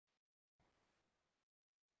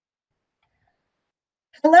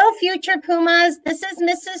Hello, future Pumas. This is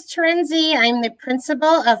Mrs. Terenzi. I'm the principal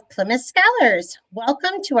of Plymouth Scholars.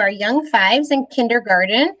 Welcome to our Young Fives and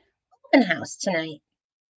Kindergarten open house tonight.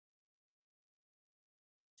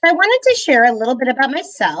 I wanted to share a little bit about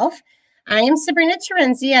myself. I am Sabrina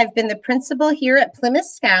Terenzi. I've been the principal here at Plymouth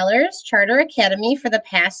Scholars Charter Academy for the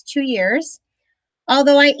past 2 years.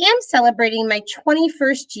 Although I am celebrating my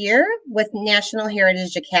 21st year with National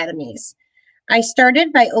Heritage Academies. I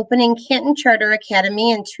started by opening Canton Charter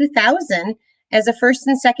Academy in 2000 as a first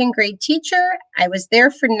and second grade teacher. I was there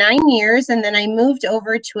for 9 years, and then I moved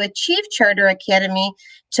over to Achieve Charter Academy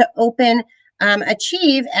to open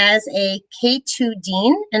Achieve as a K-2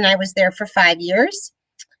 dean, and I was there for 5 years.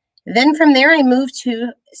 Then from there, I moved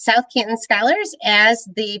to South Canton Scholars as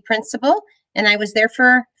the principal, and I was there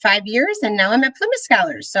for 5 years, and now I'm at Plymouth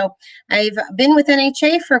Scholars. So I've been with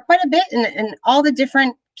NHA for quite a bit in all the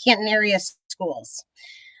different Canton area schools.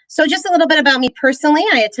 So just a little bit about me personally.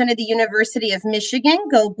 I attended the University of Michigan,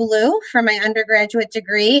 go Blue, for my undergraduate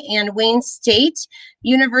degree, and Wayne State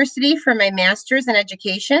University for my master's in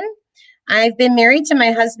education. I've been married to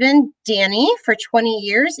my husband, Danny, for 20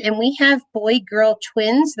 years, and we have boy-girl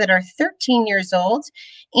twins that are 13 years old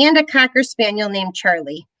and a Cocker Spaniel named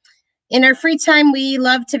Charlie. In our free time, we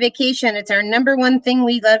love to vacation. It's our #1 thing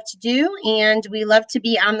we love to do, and we love to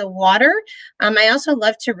be on the water. I also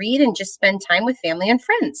love to read and just spend time with family and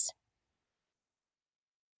friends.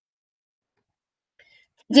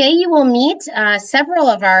 Today, you will meet several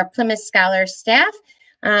of our Plymouth Scholars staff.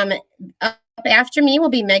 Up after me will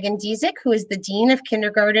be Megan Dziedzic, who is the Dean of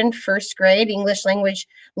Kindergarten, First Grade, English Language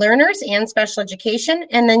Learners, and Special Education.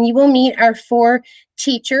 And then you will meet our 4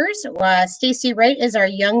 teachers. Stacy Wright is our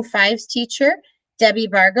Young Fives teacher. Debbie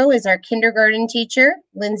Bargo is our kindergarten teacher.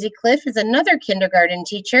 Lindsay Cliff is another kindergarten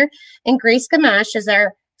teacher. And Grace Gamache is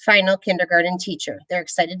our final kindergarten teacher. They're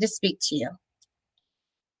excited to speak to you.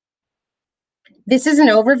 This is an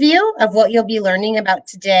overview of what you'll be learning about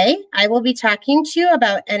today. I will be talking to you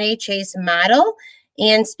about NHA's model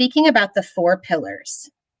and speaking about the 4 pillars.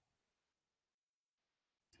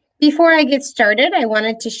 Before I get started, I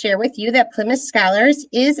wanted to share with you that Plymouth Scholars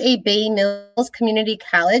is a Bay Mills Community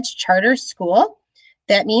College charter school.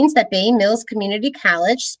 That means that Bay Mills Community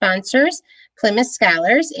College sponsors Plymouth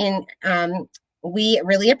Scholars, and we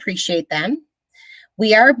really appreciate them.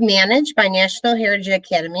 We are managed by National Heritage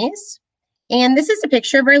Academies. And this is a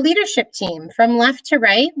picture of our leadership team. From left to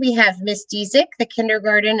right, we have Miss Dziedzic, the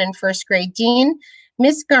kindergarten and first grade dean,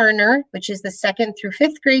 Miss Garner, which is the 2nd through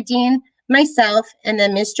 5th grade dean, myself, and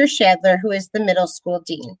then Mr. Shadler, who is the middle school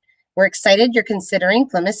dean. We're excited you're considering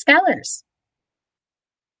Plymouth Scholars.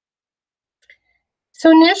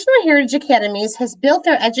 So National Heritage Academies has built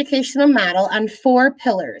their educational model on 4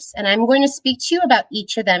 pillars, and I'm going to speak to you about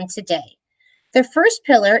each of them today. The first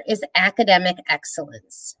pillar is academic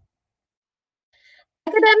excellence.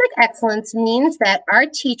 Academic excellence means that our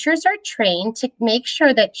teachers are trained to make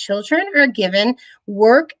sure that children are given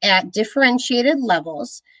work at differentiated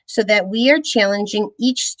levels so that we are challenging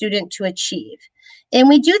each student to achieve. And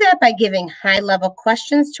we do that by giving high-level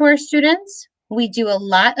questions to our students. We do a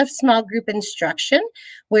lot of small group instruction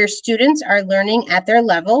where students are learning at their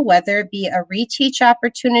level, whether it be a reteach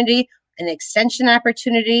opportunity, an extension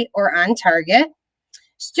opportunity, or on target.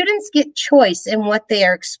 Students get choice in what they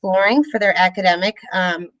are exploring for their academic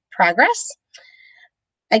progress.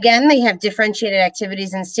 Again, they have differentiated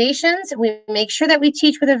activities and stations. We make sure that we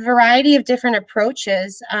teach with a variety of different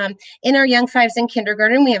approaches. In our Young Fives in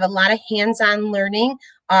kindergarten, we have a lot of hands-on learning,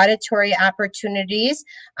 auditory opportunities,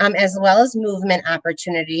 as well as movement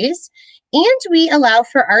opportunities. And we allow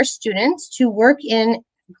for our students to work in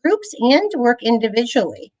groups and work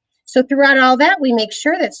individually. So throughout all that, we make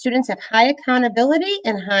sure that students have high accountability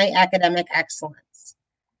and high academic excellence.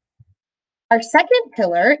 Our second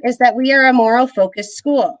pillar is that we are a moral-focused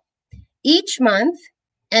school. Each month,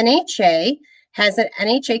 NHA has an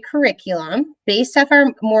NHA curriculum based off our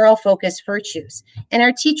moral-focused virtues, and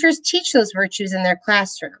our teachers teach those virtues in their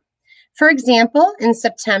classroom. For example, in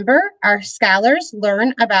September, our scholars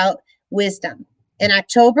learn about wisdom. In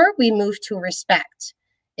October, we move to respect.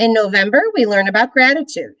 In November, we learn about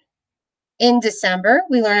gratitude. In December,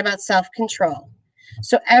 we learn about self-control.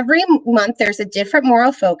 So every month, there's a different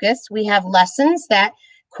moral focus. We have lessons that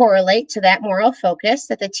correlate to that moral focus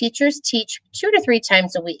that the teachers teach 2 to 3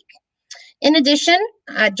 times a week. In addition,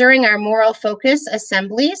 during our moral focus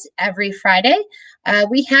assemblies every Friday,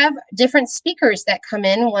 we have different speakers that come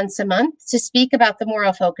in once a month to speak about the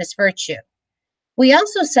moral focus virtue. We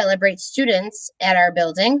also celebrate students at our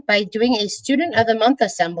building by doing a Student of the Month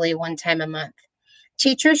assembly 1 time a month.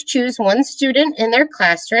 Teachers choose 1 student in their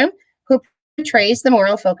classroom who portrays the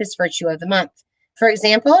moral focus virtue of the month. For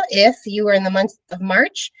example, if you are in the month of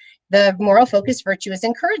March, the moral focus virtue is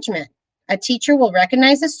encouragement. A teacher will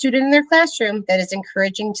recognize a student in their classroom that is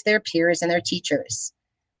encouraging to their peers and their teachers.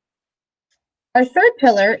 Our third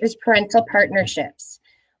pillar is parental partnerships.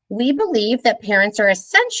 We believe that parents are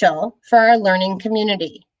essential for our learning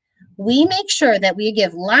community. We make sure that we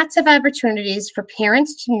give lots of opportunities for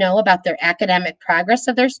parents to know about their academic progress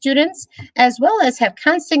of their students, as well as have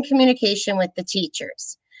constant communication with the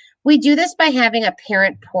teachers. We do this by having a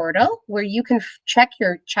parent portal where you can check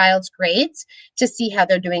your child's grades to see how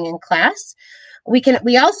they're doing in class.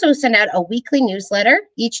 We also send out a weekly newsletter.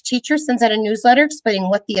 Each teacher sends out a newsletter explaining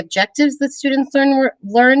what the objectives the students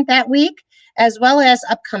learned that week, as well as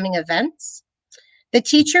upcoming events. The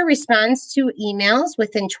teacher responds to emails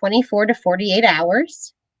within 24 to 48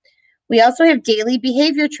 hours. We also have daily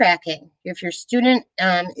behavior tracking. If your student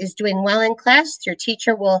is doing well in class, your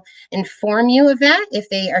teacher will inform you of that. If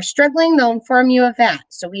they are struggling, they'll inform you of that.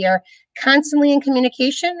 So we are constantly in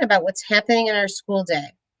communication about what's happening in our school day.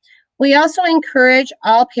 We also encourage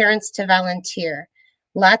all parents to volunteer.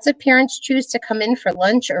 Lots of parents choose to come in for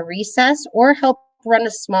lunch or recess or help run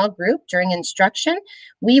a small group during instruction.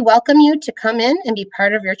 We welcome you to come in and be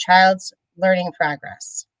part of your child's learning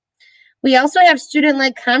progress. We also have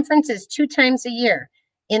student-led conferences 2 times a year,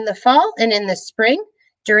 in the fall and in the spring.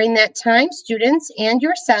 During that time, students and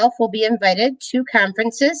yourself will be invited to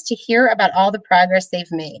conferences to hear about all the progress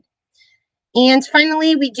they've made. And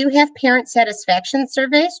finally, we do have parent satisfaction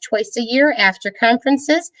surveys twice a year after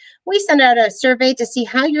conferences. We send out a survey to see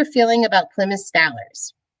how you're feeling about Plymouth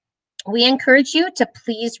Scholars. We encourage you to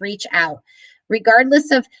please reach out,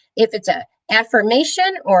 regardless of if it's an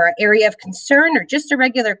affirmation or an area of concern or just a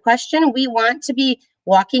regular question. We want to be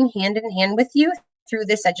walking hand in hand with you through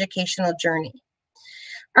this educational journey.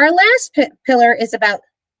 Our last pillar is about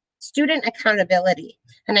student accountability.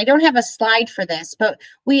 And I don't have a slide for this, but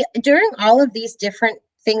during all of these different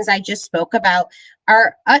things I just spoke about,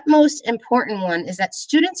 our utmost important one is that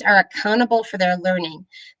students are accountable for their learning.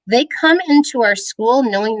 They come into our school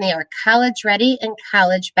knowing they are college ready and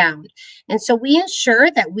college bound. And so we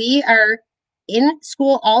ensure that we are in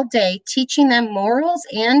school all day teaching them morals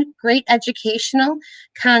and great educational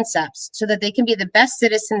concepts so that they can be the best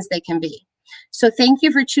citizens they can be. So thank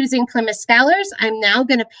you for choosing Plymouth Scholars. I'm now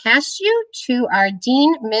going to pass you to our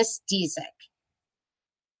Dean, Miss Dziedzic.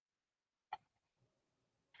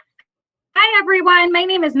 Hi, everyone. My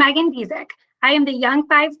name is Megan Dziedzic. I am the Young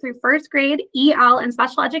 5 through 1st grade EL and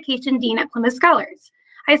Special Education Dean at Plymouth Scholars.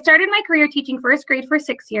 I started my career teaching 1st grade for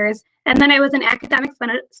 6 years, and then I was an academic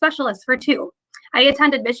specialist for 2. I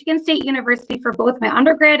attended Michigan State University for both my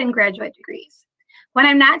undergrad and graduate degrees. When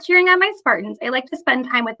I'm not cheering on my Spartans, I like to spend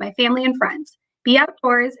time with my family and friends, be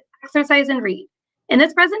outdoors, exercise, and read. In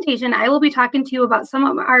this presentation, I will be talking to you about some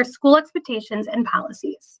of our school expectations and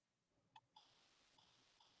policies.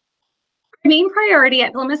 Our main priority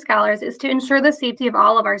at Plymouth Scholars is to ensure the safety of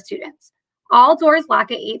all of our students. All doors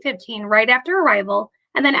lock at 8:15 right after arrival,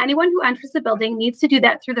 and then anyone who enters the building needs to do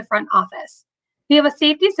that through the front office. We have a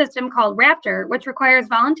safety system called Raptor, which requires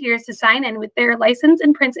volunteers to sign in with their license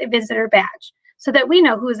and print a visitor badge so that we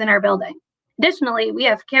know who is in our building. Additionally, we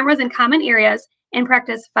have cameras in common areas and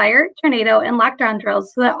practice fire, tornado, and lockdown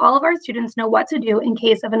drills so that all of our students know what to do in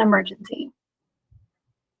case of an emergency.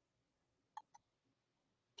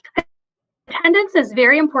 Attendance is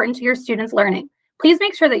very important to your students' learning. Please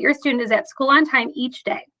make sure that your student is at school on time each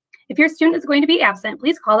day. If your student is going to be absent,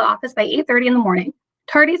 please call the office by 8:30 in the morning.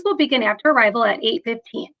 Tardies will begin after arrival at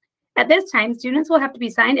 8:15. At this time, students will have to be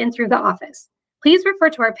signed in through the office. Please refer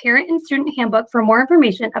to our parent and student handbook for more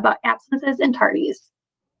information about absences and tardies.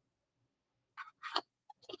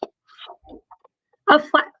 A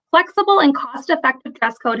flexible and cost-effective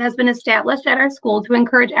dress code has been established at our school to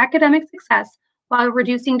encourage academic success while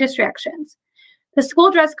reducing distractions. The school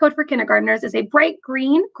dress code for kindergartners is a bright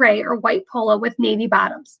green, gray, or white polo with navy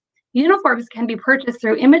bottoms. Uniforms can be purchased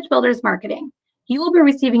through Image Builders Marketing. You will be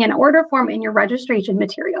receiving an order form in your registration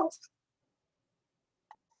materials.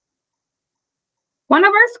 One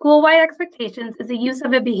of our school-wide expectations is the use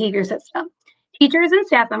of a behavior system. Teachers and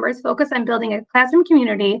staff members focus on building a classroom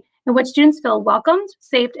community in which students feel welcomed,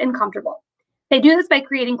 safe, and comfortable. They do this by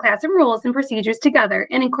creating classroom rules and procedures together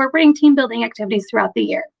and incorporating team building activities throughout the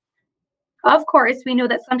year. Of course, we know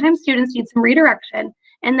that sometimes students need some redirection,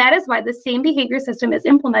 and that is why the same behavior system is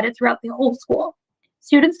implemented throughout the whole school.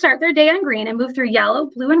 Students start their day on green and move through yellow,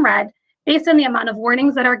 blue, and red based on the amount of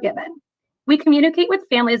warnings that are given. We communicate with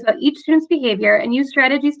families about each student's behavior and use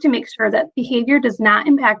strategies to make sure that behavior does not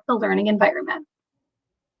impact the learning environment.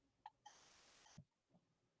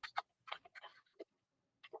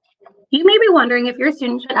 You may be wondering if your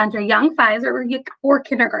student should enter Young Fives or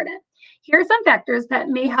kindergarten. Here are some factors that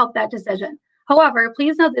may help that decision. However,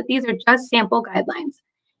 please note that these are just sample guidelines.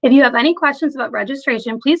 If you have any questions about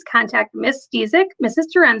registration, please contact Ms. Dziedzic, Mrs.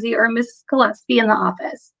 Terenzi, or Mrs. Gillespie in the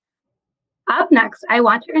office. Up next, I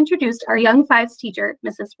want to introduce our Young Fives teacher,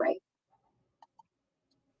 Mrs. Wright.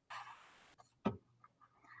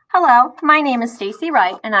 Hello, my name is Stacy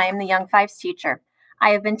Wright, and I am the Young Fives teacher. I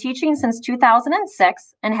have been teaching since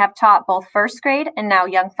 2006 and have taught both first grade and now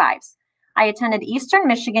Young Fives. I attended Eastern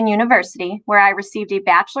Michigan University, where I received a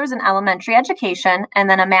bachelor's in elementary education and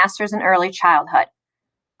then a master's in early childhood.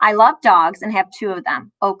 I love dogs and have 2 of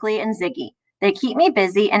them, Oakley and Ziggy. They keep me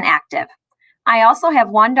busy and active. I also have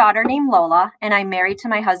 1 daughter named Lola, and I'm married to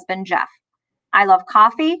my husband, Jeff. I love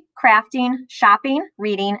coffee, crafting, shopping,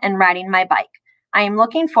 reading, and riding my bike. I am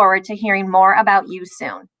looking forward to hearing more about you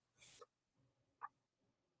soon.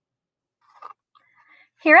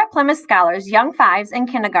 Here at Plymouth Scholars, Young Fives and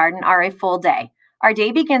kindergarten are a full day. Our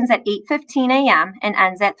day begins at 8:15 a.m. and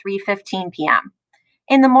ends at 3:15 p.m.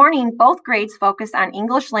 In the morning, both grades focus on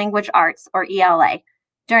English Language Arts, or ELA.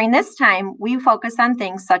 During this time, we focus on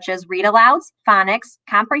things such as read-alouds, phonics,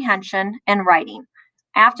 comprehension, and writing.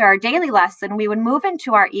 After our daily lesson, we would move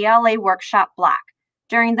into our ELA workshop block.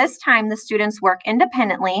 During this time, the students work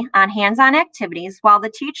independently on hands-on activities while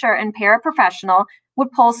the teacher and paraprofessional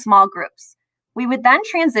would pull small groups. We would then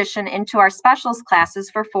transition into our specials classes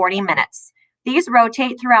for 40 minutes. These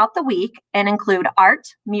rotate throughout the week and include art,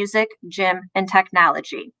 music, gym, and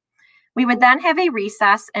technology. We would then have a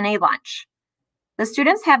recess and a lunch. The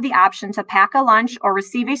students have the option to pack a lunch or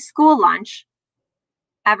receive a school lunch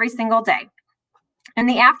every single day. In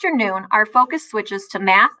the afternoon, our focus switches to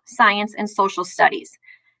math, science, and social studies.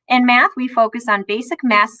 In math, we focus on basic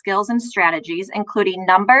math skills and strategies, including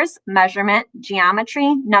numbers, measurement,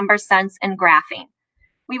 geometry, number sense, and graphing.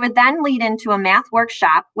 We would then lead into a math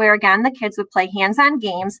workshop where, again, the kids would play hands-on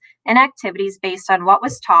games and activities based on what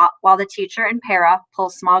was taught while the teacher and para pull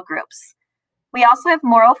small groups. We also have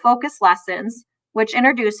moral focus lessons, which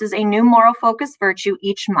introduces a new moral focus virtue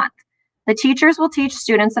each month. The teachers will teach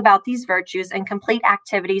students about these virtues and complete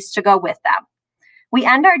activities to go with them. We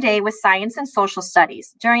end our day with science and social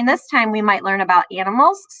studies. During this time, we might learn about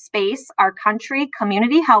animals, space, our country,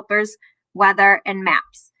 community helpers, weather, and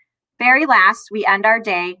maps. Very last, we end our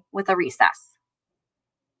day with a recess.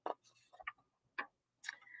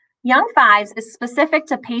 Young Fives is specific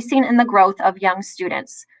to pacing and the growth of young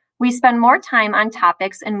students. We spend more time on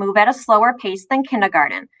topics and move at a slower pace than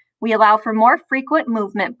kindergarten. We allow for more frequent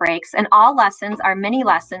movement breaks, and all lessons are mini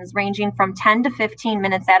lessons ranging from 10 to 15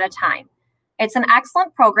 minutes at a time. It's an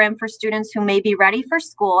excellent program for students who may be ready for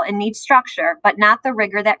school and need structure, but not the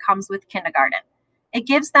rigor that comes with kindergarten. It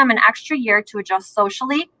gives them an extra year to adjust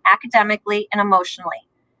socially, academically, and emotionally.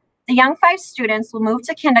 The Young Fives students will move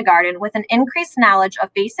to kindergarten with an increased knowledge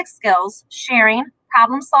of basic skills, sharing,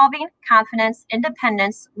 problem solving, confidence,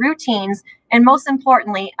 independence, routines, and most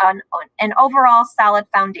importantly, an overall solid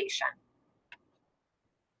foundation.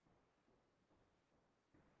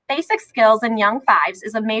 Basic skills in Young Fives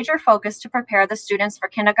is a major focus to prepare the students for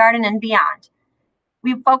kindergarten and beyond.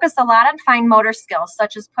 We focus a lot on fine motor skills,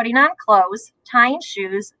 such as putting on clothes, tying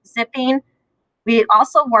shoes, zipping. We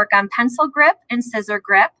also work on pencil grip and scissor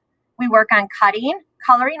grip. We work on cutting,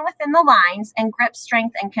 coloring within the lines, and grip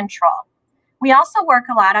strength and control. We also work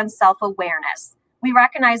a lot on self-awareness. We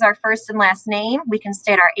recognize our first and last name. We can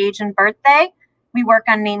state our age and birthday. We work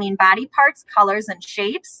on naming body parts, colors, and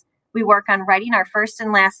shapes. We work on writing our first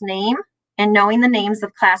and last name and knowing the names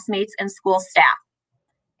of classmates and school staff.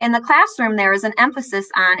 In the classroom, there is an emphasis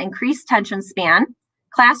on increased attention span,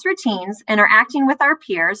 class routines, interacting with our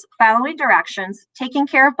peers, following directions, taking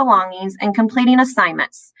care of belongings, and completing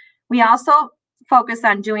assignments. We also focus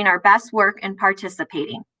on doing our best work and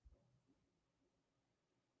participating.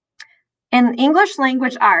 In English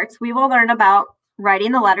Language Arts, we will learn about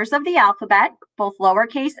writing the letters of the alphabet, both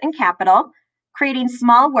lowercase and capital, creating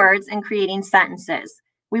small words, and creating sentences.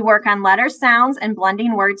 We work on letter sounds and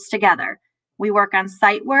blending words together. We work on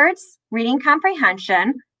sight words, reading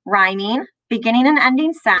comprehension, rhyming, beginning and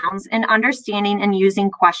ending sounds, and understanding and using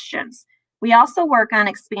questions. We also work on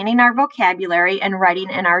expanding our vocabulary and writing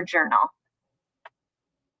in our journal.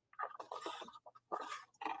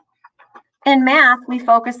 In math, we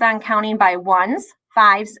focus on counting by ones,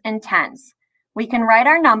 fives, and tens. We can write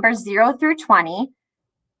our numbers 0 through 20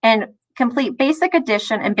 and complete basic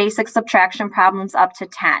addition and basic subtraction problems up to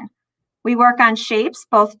 10. We work on shapes,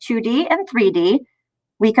 both 2D and 3D.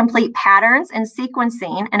 We complete patterns and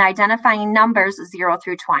sequencing and identifying numbers 0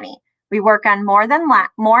 through 20. We work on more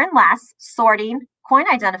and less, sorting, point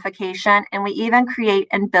identification, and we even create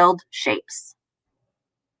and build shapes.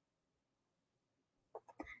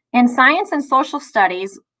 In science and social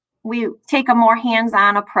studies, we take a more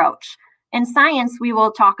hands-on approach. In science, we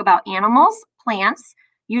will talk about animals, plants,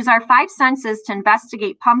 use our 5 senses to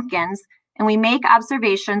investigate pumpkins, and we make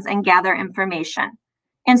observations and gather information.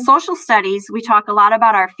 In social studies, we talk a lot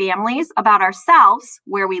about our families, about ourselves,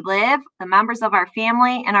 where we live, the members of our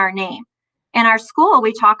family, and our name. In our school,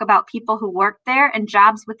 we talk about people who work there and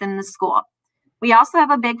jobs within the school. We also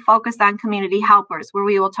have a big focus on community helpers, where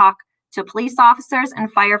we will talk to police officers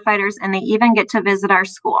and firefighters, and they even get to visit our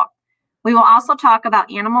school. We will also talk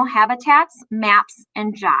about animal habitats, maps,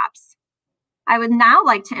 and jobs. I would now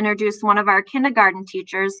like to introduce one of our kindergarten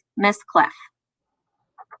teachers, Miss Cliff.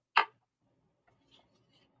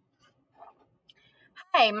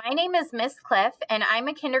 Hi, my name is Miss Cliff, and I'm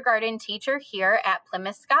a kindergarten teacher here at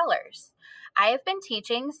Plymouth Scholars. I have been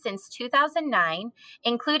teaching since 2009,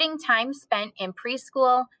 including time spent in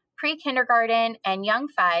preschool, pre-kindergarten, and young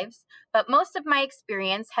fives, but most of my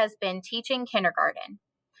experience has been teaching kindergarten.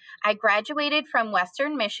 I graduated from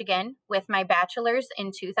Western Michigan with my bachelor's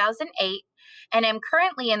in 2008, and am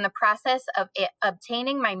currently in the process of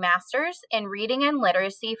obtaining my master's in reading and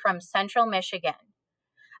literacy from Central Michigan.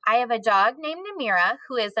 I have a dog named Namira,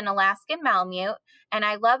 who is an Alaskan Malamute, and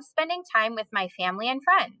I love spending time with my family and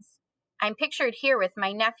friends. I'm pictured here with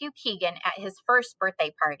my nephew Keegan at his first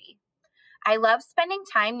birthday party. I love spending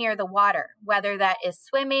time near the water, whether that is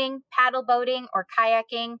swimming, paddle boating, or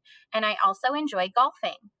kayaking, and I also enjoy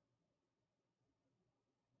golfing.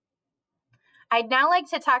 I'd now like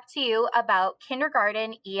to talk to you about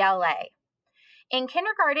kindergarten ELA. In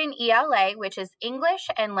kindergarten ELA, which is English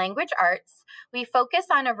and Language Arts, we focus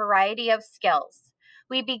on a variety of skills.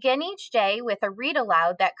 We begin each day with a read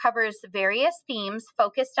aloud that covers various themes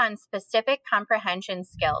focused on specific comprehension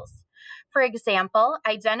skills. For example,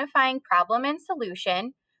 identifying problem and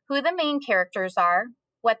solution, who the main characters are,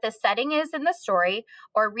 what the setting is in the story,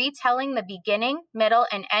 or retelling the beginning, middle,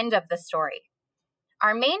 and end of the story.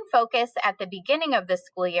 Our main focus at the beginning of the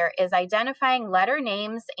school year is identifying letter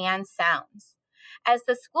names and sounds. As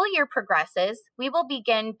the school year progresses, we will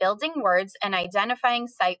begin building words and identifying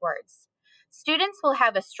sight words. Students will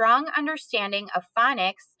have a strong understanding of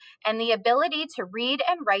phonics and the ability to read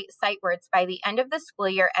and write sight words by the end of the school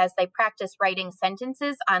year as they practice writing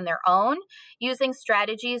sentences on their own using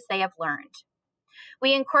strategies they have learned.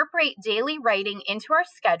 We incorporate daily writing into our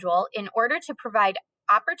schedule in order to provide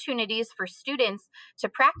opportunities for students to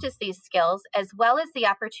practice these skills as well as the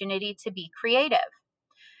opportunity to be creative.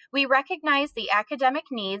 We recognize the academic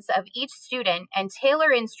needs of each student and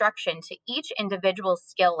tailor instruction to each individual's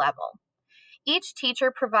skill level. Each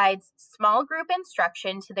teacher provides small group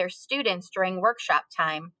instruction to their students during workshop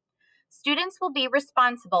time. Students will be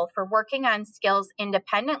responsible for working on skills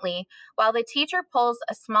independently while the teacher pulls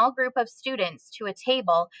a small group of students to a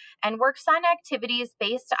table and works on activities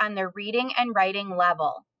based on their reading and writing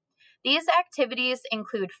level. These activities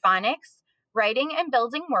include phonics, writing and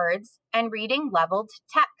building words, and reading leveled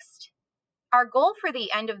text. Our goal for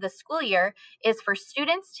the end of the school year is for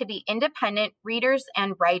students to be independent readers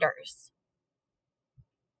and writers.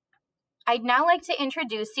 I'd now like to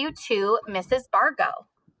introduce you to Mrs. Bargo.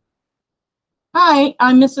 Hi,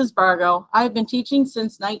 I'm Mrs. Bargo. I've been teaching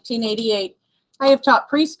since 1988. I have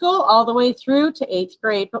taught preschool all the way through to 8th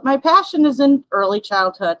grade, but my passion is in early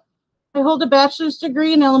childhood. I hold a bachelor's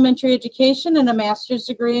degree in elementary education and a master's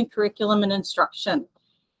degree in curriculum and instruction.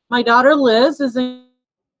 My daughter Liz is in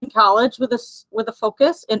college with a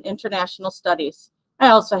focus in international studies. I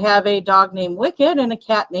also have a dog named Wicked and a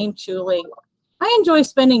cat named Julie. I enjoy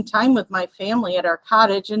spending time with my family at our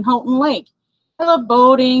cottage in Houghton Lake. I love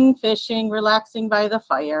boating, fishing, relaxing by the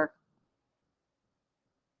fire.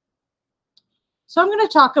 So I'm going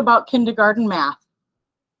to talk about kindergarten math.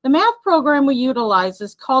 The math program we utilize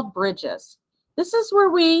is called Bridges. This is where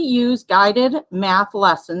we use guided math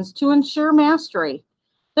lessons to ensure mastery.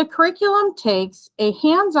 The curriculum takes a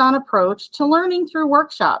hands-on approach to learning through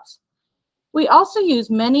workshops. We also use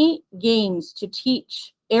many games to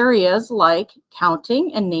teach areas like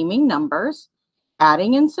counting and naming numbers,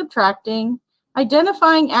 adding and subtracting,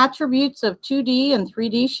 identifying attributes of 2D and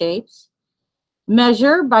 3D shapes,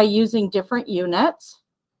 measure by using different units.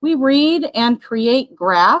 We read and create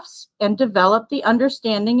graphs and develop the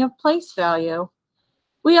understanding of place value.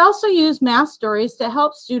 We also use math stories to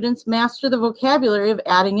help students master the vocabulary of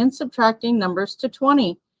adding and subtracting numbers to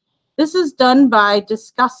 20. This is done by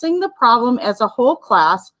discussing the problem as a whole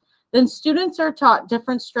class. Then students are taught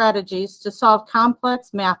different strategies to solve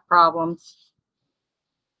complex math problems.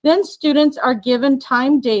 Then students are given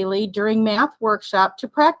time daily during math workshop to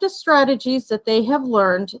practice strategies that they have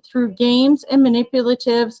learned through games and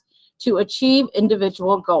manipulatives to achieve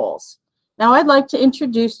individual goals. Now I'd like to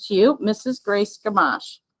introduce to you Mrs. Grace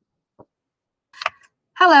Gamache.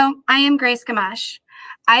 Hello, I am Grace Gamache.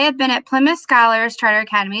 I have been at Plymouth Scholars Charter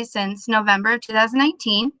Academy since November of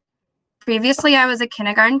 2019. Previously, I was a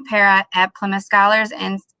kindergarten para at Plymouth Scholars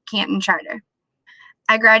and Canton Charter.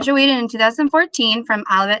 I graduated in 2014 from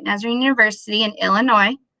Olivet Nazarene University in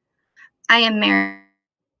Illinois. I am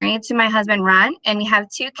married to my husband, Ron, and we have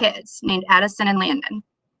 2 kids named Addison and Landon.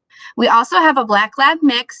 We also have a Black Lab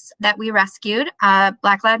mix that we rescued, a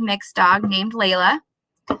Black Lab mix dog named Layla.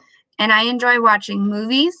 And I enjoy watching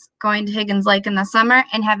movies, going to Higgins Lake in the summer,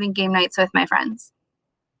 and having game nights with my friends.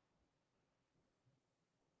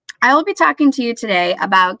 I will be talking to you today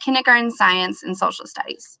about kindergarten science and social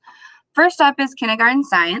studies. First up is kindergarten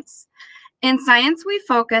science. In science, we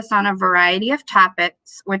focus on a variety of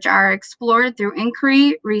topics which are explored through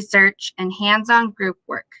inquiry, research, and hands-on group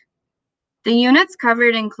work. The units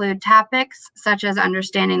covered include topics such as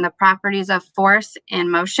understanding the properties of force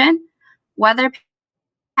and motion, weather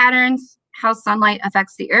patterns, how sunlight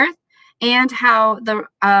affects the earth, and how the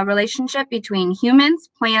relationship between humans,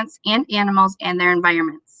 plants, and animals and their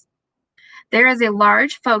environments. There is a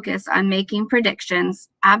large focus on making predictions,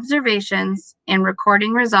 observations, and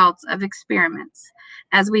recording results of experiments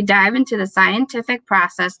as we dive into the scientific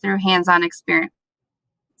process through hands-on experiences.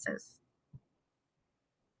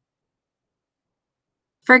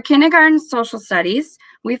 For kindergarten social studies,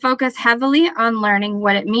 we focus heavily on learning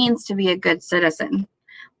what it means to be a good citizen,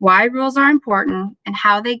 why rules are important, and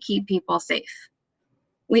how they keep people safe.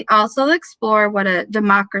 We also explore what a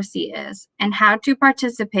democracy is and how to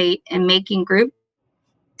participate in making group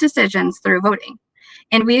decisions through voting.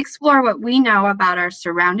 And we explore what we know about our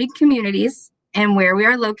surrounding communities and where we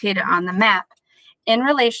are located on the map in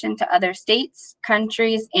relation to other states,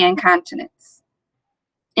 countries, and continents.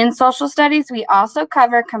 In social studies, we also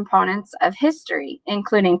cover components of history,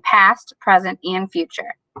 including past, present, and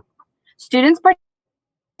future. Students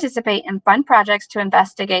participate in fun projects to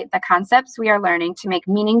investigate the concepts we are learning to make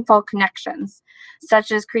meaningful connections, such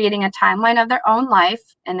as creating a timeline of their own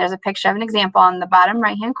life, and there's a picture of an example on the bottom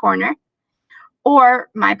right-hand corner, or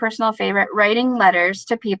my personal favorite, writing letters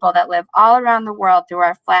to people that live all around the world through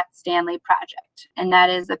our Flat Stanley project, and that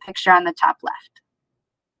is the picture on the top left.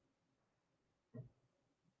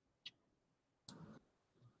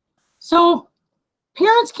 So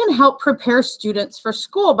parents can help prepare students for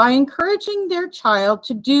school by encouraging their child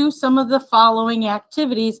to do some of the following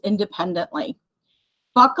activities independently.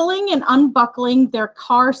 Buckling and unbuckling their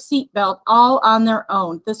car seatbelt all on their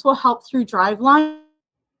own. This will help through driveline,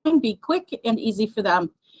 be quick and easy for them.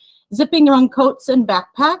 Zipping their own coats and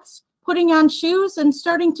backpacks, putting on shoes and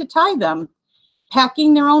starting to tie them.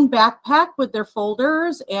 Packing their own backpack with their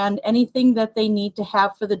folders and anything that they need to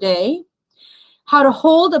have for the day. How to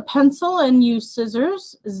hold a pencil and use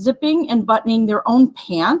scissors, zipping and buttoning their own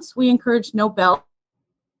pants. We encourage no belts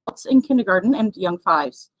in kindergarten and young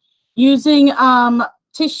 5s. Using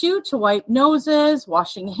tissue to wipe noses,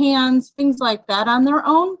 washing hands, things like that on their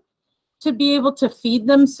own to be able to feed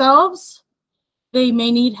themselves. They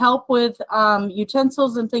may need help with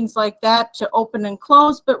utensils and things like that to open and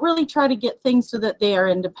close, but really try to get things so that they are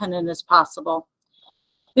independent as possible.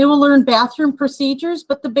 They will learn bathroom procedures,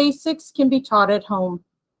 but the basics can be taught at home.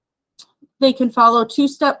 They can follow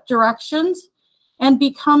 2-step directions and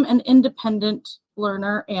become an independent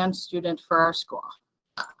learner and student for our school.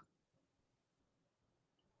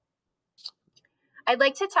 I'd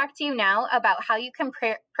like to talk to you now about how you can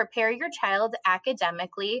prepare your child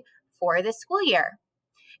academically for the school year.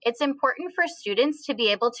 It's important for students to be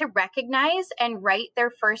able to recognize and write their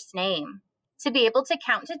first name, to be able to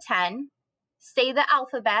count to 10, say the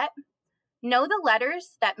alphabet, know the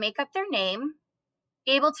letters that make up their name,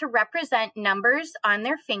 be able to represent numbers on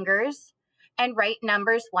their fingers, and write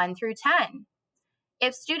numbers 1 through 10.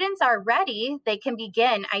 If students are ready, they can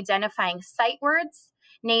begin identifying sight words,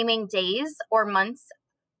 naming days or months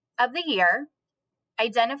of the year,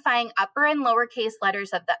 identifying upper and lowercase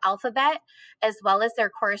letters of the alphabet, as well as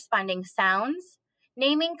their corresponding sounds,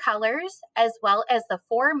 naming colors, as well as the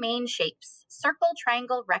 4 main shapes, circle,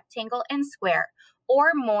 triangle, rectangle, and square,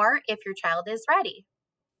 or more if your child is ready.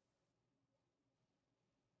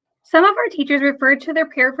 Some of our teachers refer to their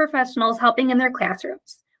paraprofessionals helping in their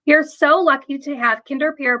classrooms. We are so lucky to have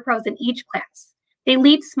kinder parapros in each class. They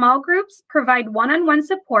lead small groups, provide one-on-one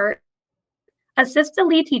support, assist the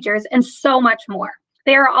lead teachers, and so much more.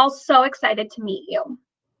 They are all so excited to meet you.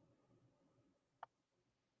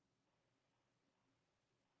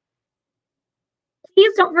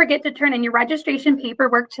 Please don't forget to turn in your registration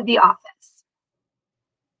paperwork to the office.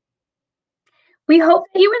 We hope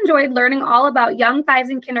that you enjoyed learning all about young fives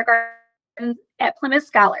and kindergarten at Plymouth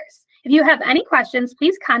Scholars. If you have any questions,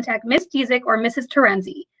 please contact Ms. Dziedzic or Mrs.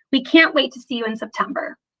 Terenzi. We can't wait to see you in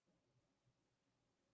September.